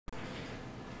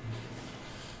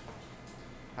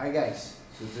Hi guys,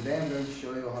 so today I'm going to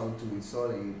show you how to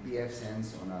install a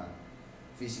pfSense on a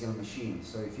physical machine.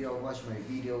 So if you have watched my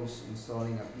videos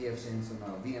installing a pfSense on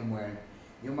a VMware,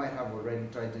 you might have already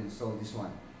tried to install this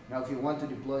one. Now if you want to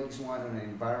deploy this one on an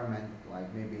environment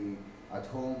like maybe at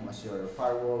home as your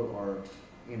firewall or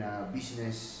in a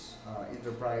business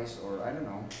enterprise, or I don't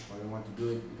know how you want to do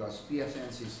it, because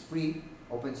pfSense is free,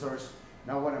 open source.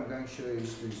 Now what I'm going to show you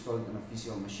is to install it on a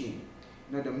physical machine.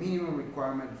 Now the minimum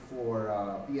requirement for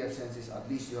pfSense is at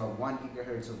least you have 1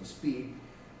 gigahertz of the speed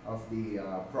of the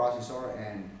processor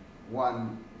and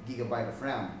 1 gigabyte of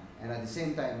RAM, and at the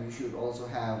same time you should also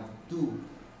have 2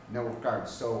 network cards.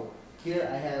 So here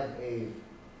I have a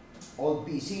old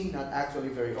PC, not actually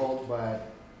very old,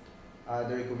 but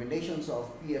the recommendations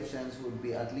of pfSense would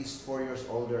be at least 4 years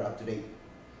older, up to date.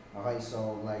 Okay,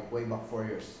 so like way back 4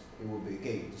 years, it will be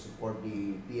okay to support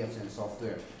the pfSense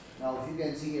software. Now, if you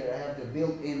can see here, I have the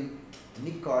built-in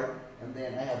NIC card, and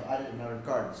then I have added another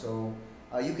card. So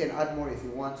you can add more if you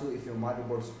want to. If your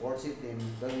motherboard supports it, then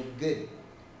that would be good.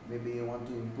 Maybe you want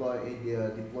to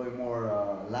deploy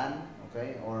more LAN,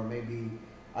 okay, or maybe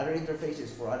other interfaces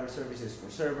for other services, for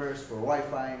servers, for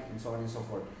Wi-Fi, and so on and so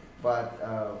forth. But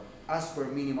as per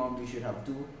minimum, you should have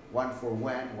 2, one for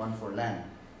WAN, one for LAN.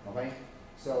 Okay,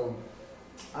 so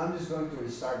I'm just going to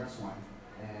restart this one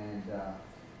and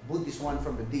boot this one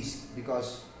from the disk,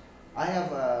 because I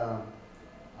have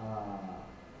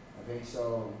okay,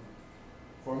 so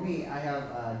for me I have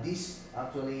a disk.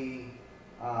 Actually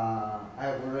I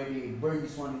have already burned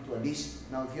this one into a disk.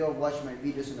 Now if you have watched my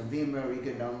videos on the VMware, you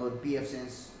can download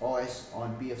pfSense OS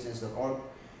on pfSense.org.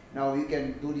 Now you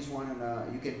can do this one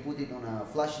on you can put it on a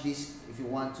flash disk if you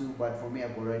want to, but for me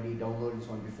I've already downloaded this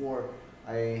one before.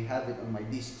 I have it on my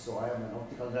disk, so I have an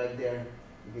optical drive there.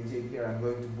 You can see it here. I'm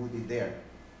going to boot it there.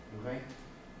 Okay,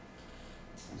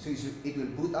 so it will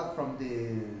boot up from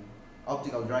the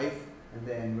optical drive, and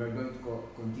then we're going to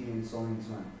continue installing this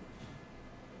one.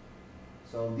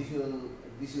 So this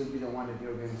will be the one that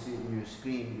you're going to see on your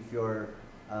screen if you're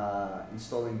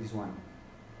installing this one.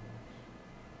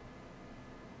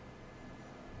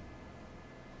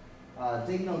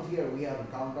 Take note here, we have a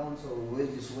countdown, so we'll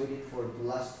just wait it for to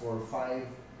last for 5.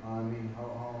 I mean,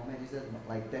 how many is that?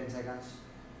 Like 10 seconds.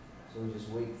 So we'll just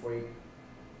wait for it.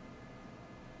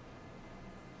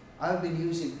 I've been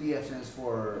using pfSense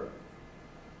for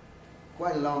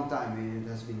quite a long time, and it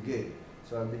has been good.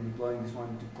 So I've been deploying this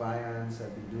one to clients.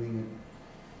 I've been doing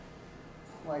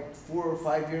it like 4 or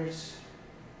 5 years.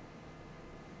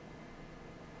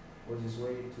 We'll just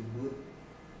wait to boot.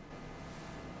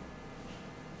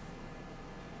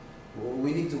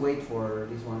 We need to wait for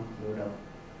this one to load up.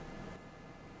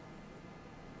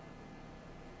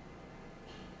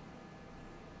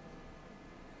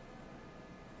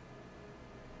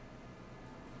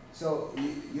 So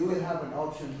you will have an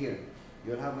option here.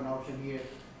 You'll have an option here.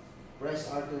 Press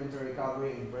R to enter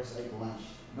recovery and press I to launch.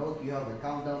 Note you have a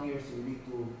countdown here, so you need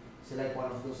to select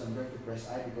one of those. I'm going to press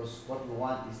I because what we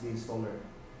want is the installer.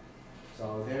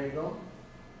 So there you go.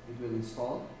 It will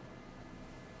install.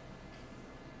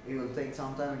 It will take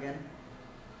some time again.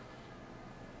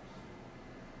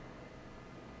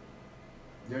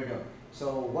 There you go.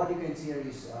 So what you can see here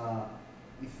is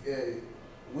if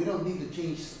we don't need to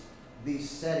change these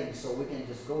settings, so we can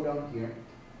just go down here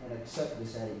and accept the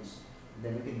settings.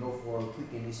 Then we can go for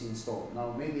quick and easy install.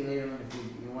 Now maybe later on, if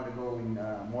you want to go in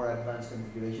more advanced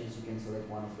configurations, you can select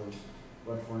one of those.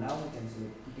 But for now, we can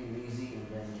select quick and easy and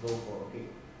then go for OK.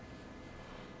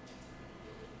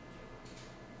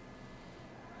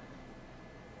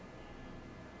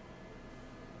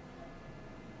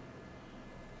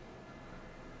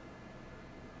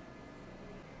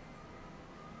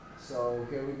 So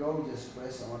here we go, just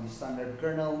press on the standard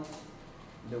kernel,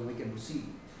 then we can proceed.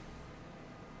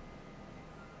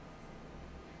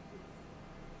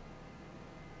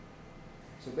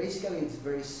 So basically it's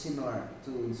very similar to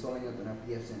installing it on a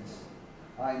pfSense.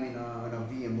 I mean on a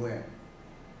VMware.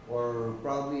 Or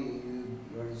probably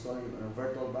you're installing it on a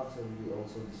virtual box, it will be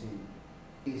also the same.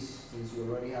 Since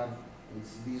you already have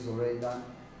this already done,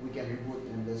 we can reboot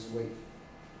and just wait.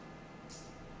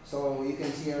 So you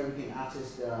can see here we can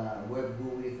access the web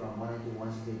GUI from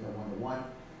 192.168.1.1.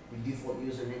 The default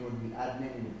username would be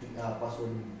admin and the password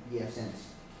would be pfSense.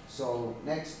 So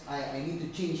next, I need to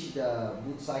change the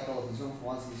boot cycle of the Zoom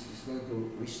once this is going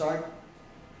to restart,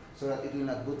 so that it will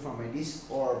not boot from my disk.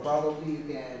 Or probably you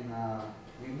can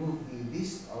remove the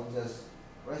disk. I'll just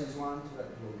press this one so that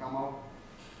it will come out.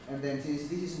 And then since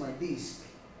this is my disk,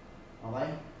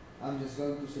 okay, I'm just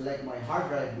going to select my hard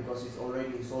drive because it's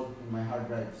already installed in my hard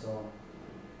drive. So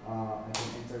I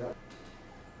can enter that.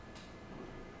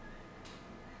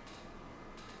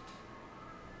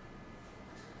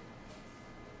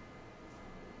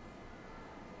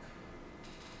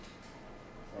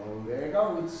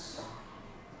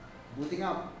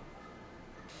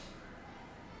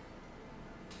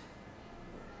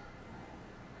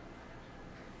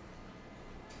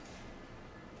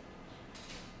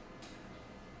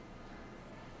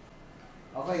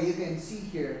 Okay, you can see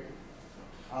here,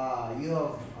 you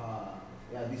have,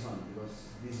 yeah, this one, because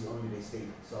this is only the state.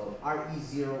 So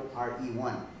RE0,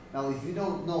 RE1. Now, if you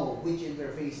don't know which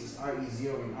interface is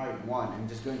RE0 and RE1, I'm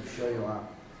just going to show you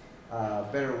a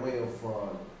better way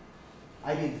of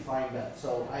identifying that.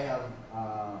 So I have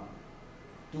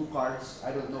two cards.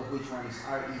 I don't know which one is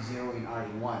RE0 and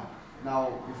RE1. Now,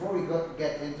 before we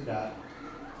get into that,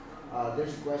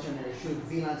 there's a question here, should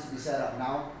VLANs be set up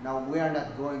now? Now, we are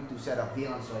not going to set up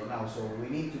VLANs right now, so what we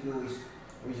need to do is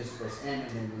we just press N and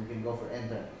then we can go for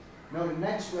enter. Now, the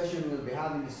next question we'll be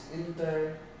having is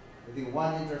enter the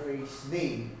one interface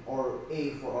name or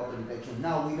A for auto detection.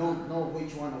 Now, we don't know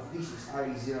which one of these is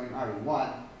RE0 and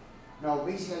RE1. Now,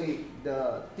 basically,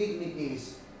 the technique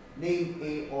is name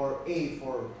A or A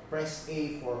for press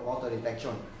A for auto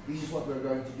detection. This is what we're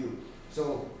going to do.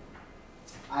 So,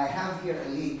 I have here a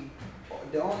link.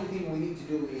 The only thing we need to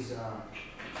do is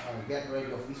get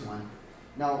rid of this one.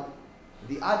 Now,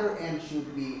 the other end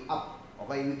should be up.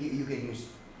 Okay, you can use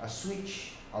a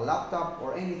switch, a laptop,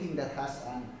 or anything that has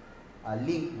a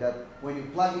link that when you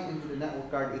plug it into the network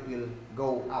card, it will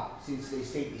go up since the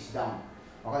state is down.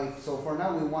 Okay, so for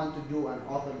now we want to do an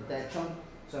auto detection.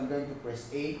 So I'm going to press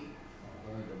A.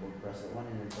 I'm going to double press that one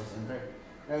and then press enter.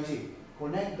 Now you see,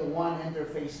 connect the one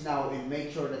interface now and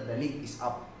make sure that the link is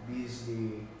up. This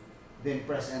is then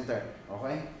press enter.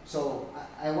 Okay, so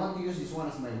I want to use this one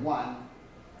as my one.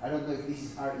 I don't know if this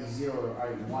is RE0 or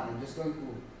RE1. I'm just going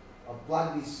to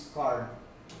plug this card.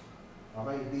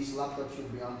 Okay, this laptop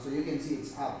should be on. So you can see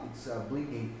it's up, it's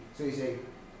blinking. So you say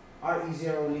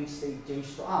RE0 link state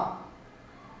changed to up.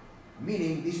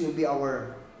 Meaning this will be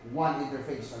our one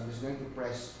interface. So I'm just going to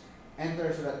press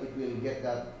enter so that it will get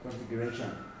that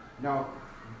configuration. Now,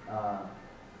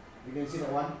 you can see the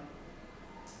one.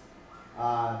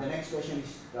 The next question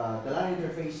is the LAN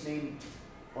interface name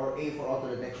or A for auto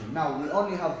detection. Now, we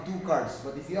only have two cards,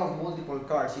 but if you have multiple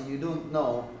cards and you don't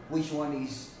know which one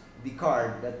is the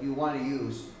card that you want to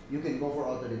use, you can go for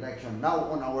auto detection. Now,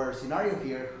 on our scenario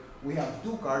here, we have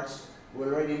two cards. We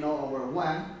already know our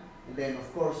one, and then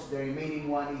of course the remaining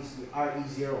one is the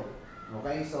RE0.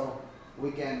 Okay, so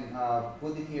we can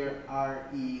put it here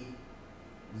RE0.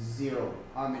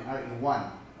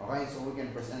 RE1. Okay, so we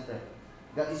can press enter.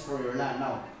 That is for your LAN.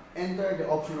 Now, enter the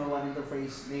optional one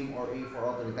interface name or A for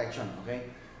auto detection. Okay,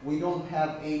 we don't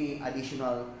have any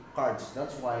additional cards.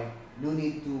 That's why no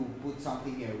need to put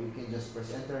something here. We can just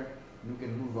press enter. You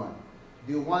can move on.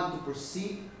 Do you want to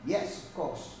proceed? Yes, of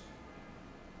course.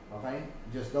 Okay,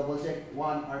 just double check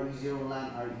one RE0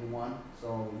 LAN RE1.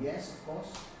 So yes, of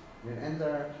course. Then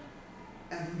enter,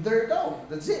 and there you go.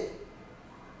 That's it.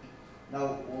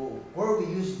 Now, where we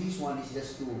use this one is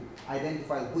just to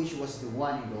identify which was the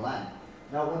one in the LAN.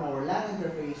 Now, on our LAN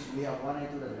interface, we have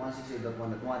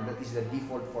 192.168.1.1. That is the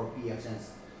default for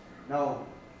pfSense. Now,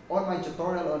 on my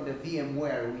tutorial on the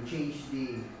VMware, we changed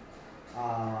the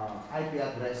IP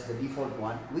address, the default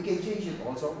one. We can change it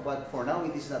also, but for now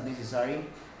it is not necessary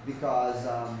because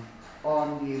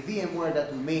on the VMware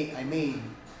that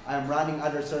I'm running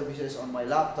other services on my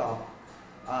laptop.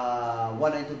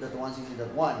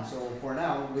 192.168.1. So for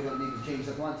now, we don't need to change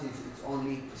that one since it's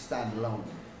only standalone.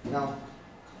 Now,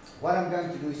 what I'm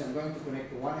going to do is I'm going to connect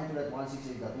to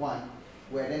 192.168.1.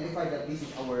 We identified that this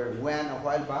is our WAN a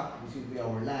while back. This will be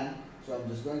our LAN. So I'm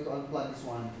just going to unplug this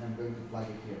one and I'm going to plug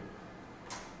it here.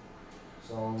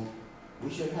 So we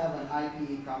should have an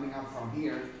IP coming up from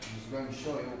here. I'm just going to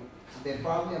show you. And then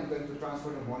probably I'm going to transfer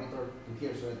the monitor to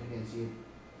here so that you can see it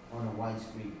on a wide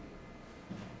screen.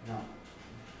 Now,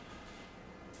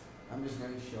 I'm just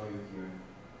going to show you here.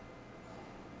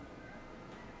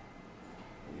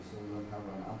 Okay, so we don't have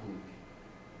an uplink.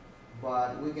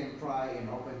 But we can try and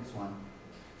open this one.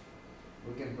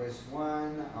 We can press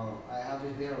 1. Oh, I have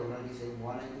it there already saying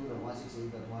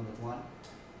 192.168.1.1.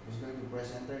 I'm just going to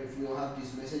press enter. If you have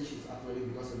this message, it's actually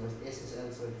because of the SSL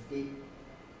certificate.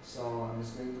 So I'm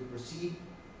just going to proceed.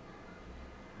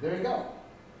 There you go.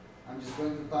 I'm just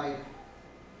going to type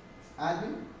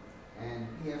admin and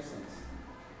pfSense.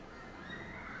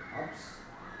 Oops.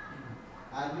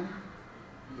 Admin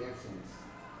pfSense.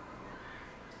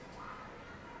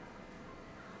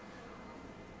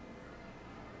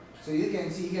 So you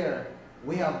can see here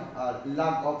we have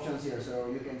log options here.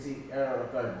 So you can see error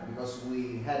occurred because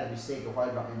we had a mistake a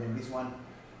while back, and then this one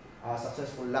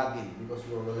successful login because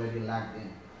we were already logged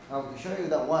in. Now to show you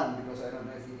that one, because I don't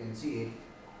know if you can see it,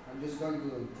 I'm just going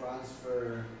to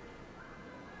transfer.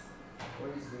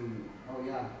 Where is the? Oh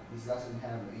yeah, this doesn't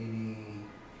have any.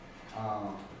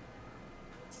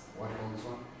 What do you call this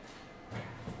one?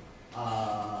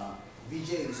 VJ.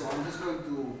 So I'm just going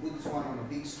to put this one on a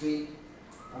big screen.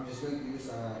 I'm just going to use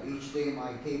a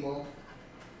HDMI cable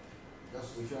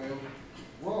just to show you.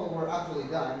 Well, we're actually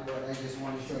done, but I just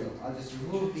want to show you. I'll just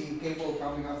remove the cable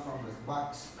coming up from this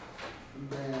box, and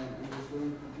then I'm just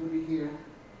going to put it here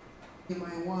in my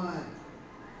one.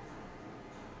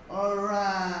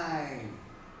 Alright.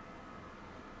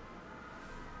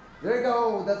 There you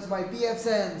go. That's my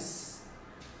pfSense.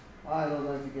 I don't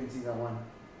know if you can see that one.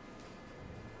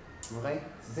 Okay?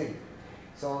 It's the same.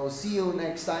 So see you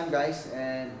next time, guys,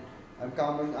 and I'm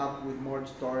coming up with more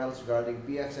tutorials regarding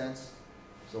pfSense.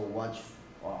 So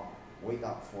wait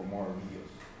up for more videos.